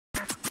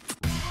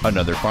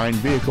Another fine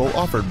vehicle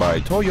offered by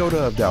Toyota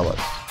of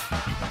Dallas.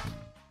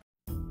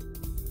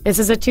 This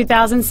is a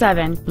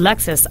 2007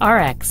 Lexus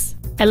RX,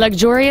 a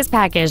luxurious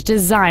package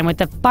designed with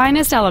the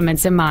finest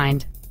elements in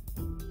mind.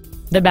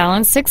 The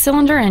balanced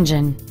 6-cylinder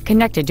engine,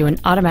 connected to an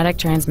automatic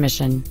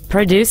transmission,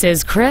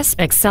 produces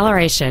crisp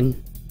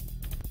acceleration.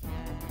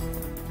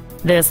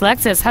 This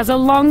Lexus has a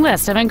long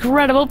list of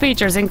incredible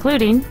features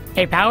including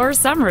a power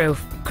sunroof,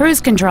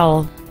 cruise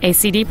control, a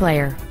CD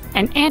player,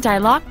 an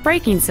anti-lock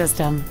braking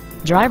system,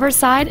 driver's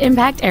side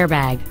impact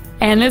airbag,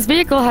 and this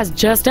vehicle has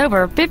just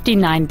over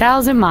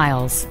 59,000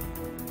 miles.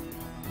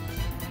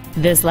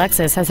 This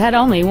Lexus has had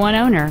only one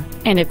owner,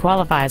 and it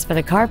qualifies for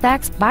the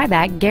Carfax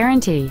buyback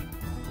guarantee.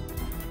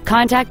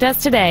 Contact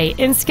us today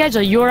and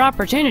schedule your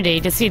opportunity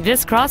to see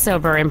this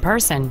crossover in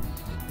person.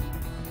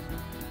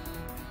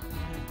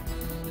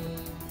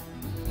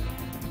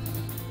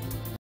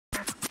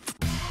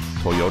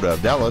 Toyota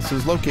of Dallas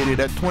is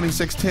located at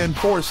 2610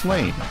 Forest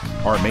Lane.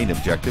 Our main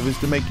objective is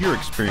to make your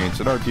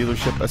experience at our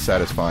dealership a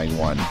satisfying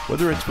one,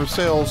 whether it's for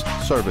sales,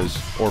 service,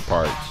 or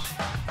parts.